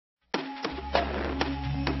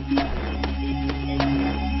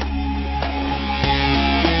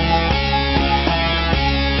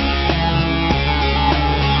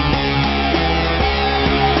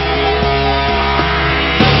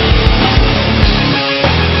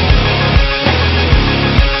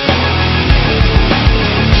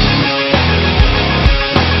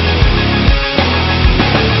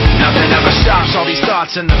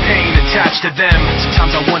thoughts and the pain attached to them.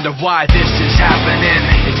 Sometimes I wonder why this is happening.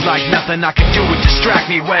 It's like nothing I can do would distract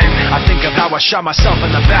me when I think of how I shot myself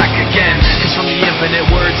in the back again. Cause from the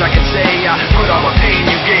infinite words I can say, I put all the pain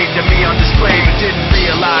you gave to me on display, but didn't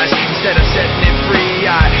realize instead of setting it free,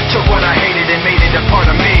 I took what I hated and made it a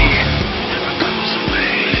part of me. Never goes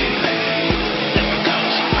away, never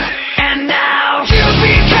goes away. And now you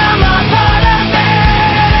become a part of me.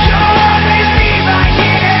 You'll always be right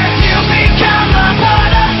here. You become a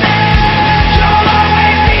part of me. You'll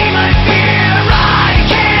always be my fear. I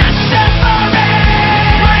can't separate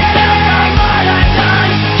myself from what I've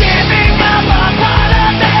done. Giving up a part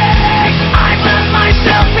of me. I've let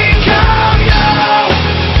myself become you.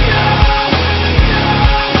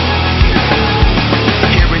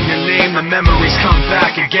 Hearing your name, the memories come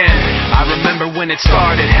back again. I remember when it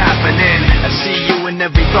started happening. I see you in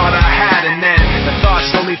every thought I had, and then the thoughts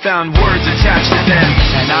slowly found words attached to them.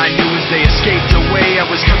 And I knew as they escaped away, I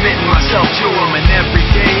was committing myself to them. And every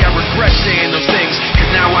day I regret saying those things,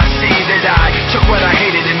 cause now I see that I took what I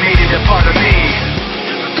hated and made it a part of me.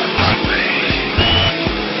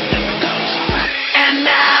 And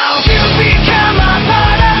now you become a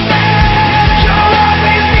part of me. You'll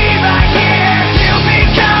always be right here. You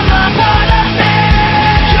become a part of me.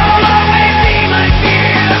 You'll always be my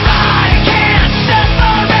fear. I can't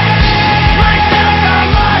separate myself from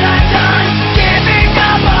what I've done. Giving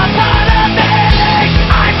up a part of me.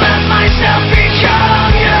 I've let myself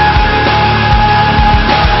become you.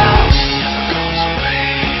 Never goes away.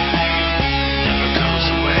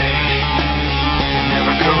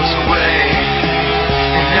 Never goes away.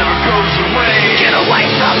 It never goes away. Get away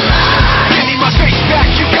from me. Give me my space back.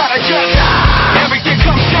 You gotta just. Everything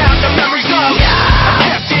comes down to memories of. I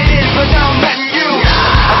kept it in, but now I'm letting you.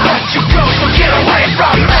 I let you go, so get away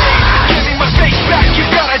from me. Give me my space back. You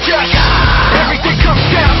gotta just. Everything comes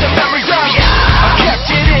down to memories of. I kept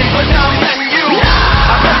it in, but now I'm letting you.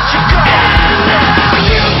 I let you go.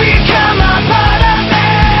 You become a part of me.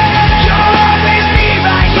 You'll always be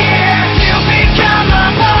right here. You become a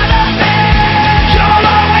part of me. You'll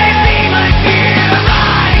always be my fear.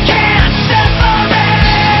 I can't separate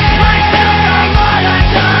myself from what I've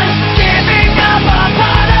done. Giving up a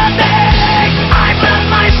part of me. I've let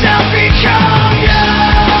myself become you.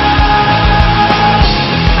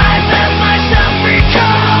 I've let myself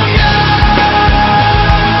become you.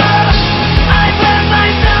 I've let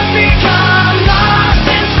myself become lost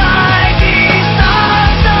inside these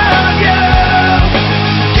thoughts of you.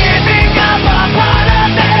 Giving up a part of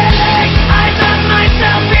me. I've let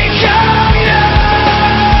myself become you.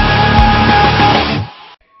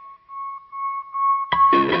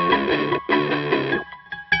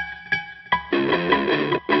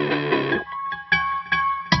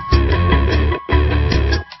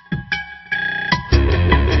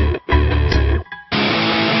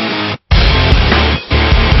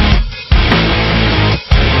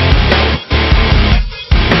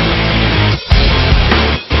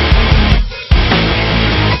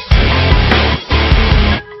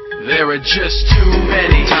 There are just too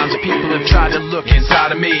many times that people have tried to look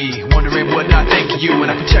inside of me, wondering what I think of you, and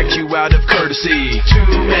I protect you out of courtesy. Too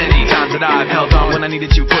many times that I've held on when I needed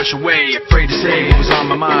to push away, afraid to say what was on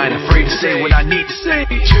my mind, afraid to say what I need to say.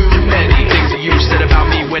 Too many things that you said about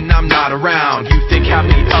me when I'm not around. You think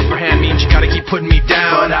having the upper hand means you gotta keep putting me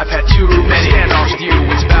down, but I've had too many standoffs with you.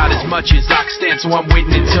 It's about as much as I can stand, so I'm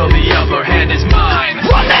waiting until the upper hand is mine. 1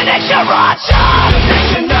 minute you're awesome, the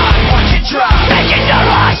next you're not. Watch it drop, making your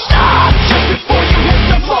heart stop just before you hit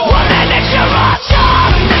the floor. 1 minute you're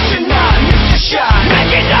awesome, the next you're not. Miss your shot,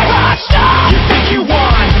 making your heart stop. You think you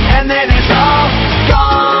won, and then it's all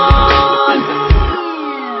gone.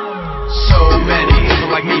 So many people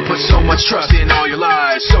like me put so much trust in all your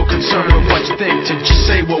lies, so concerned with what you think to just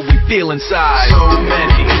say what we feel inside. So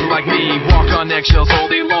many people like me walk on eggshells all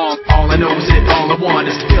day long. All I know is that all I want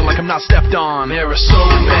is to feel like I'm not stepped on. There are so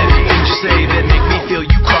many things you say that make me feel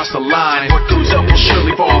you crossed the line. What goes up will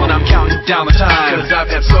surely fall, and I'm counting down the time. Cause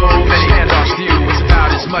I've had so many handoffs with you. It's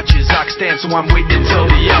about as much as I can stand, so I'm waiting until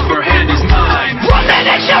the upper hand is mine. 1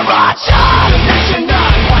 minute you're awesome, the next you're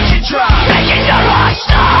not. Watch it drop, making your heart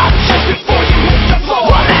stop just before you hit the floor.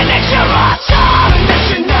 1 minute you're awesome, the next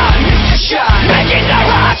you're not. Miss your shot, making your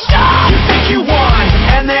heart stop. You think you won,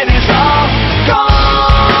 and then it's all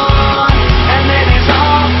gone. And then it's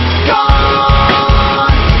all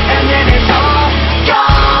gone. And then it's all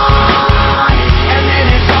gone. And then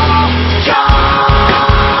it's all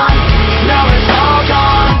gone. Now it's all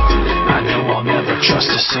gone. I know I'll never trust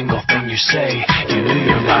a single thing you say. You knew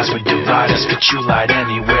your lies would divide us, but you lied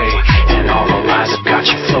anyway. And all the lies have got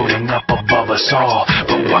you floating up above us all.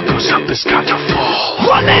 But what goes up has got to fall.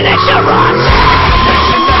 1 minute to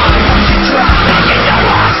run!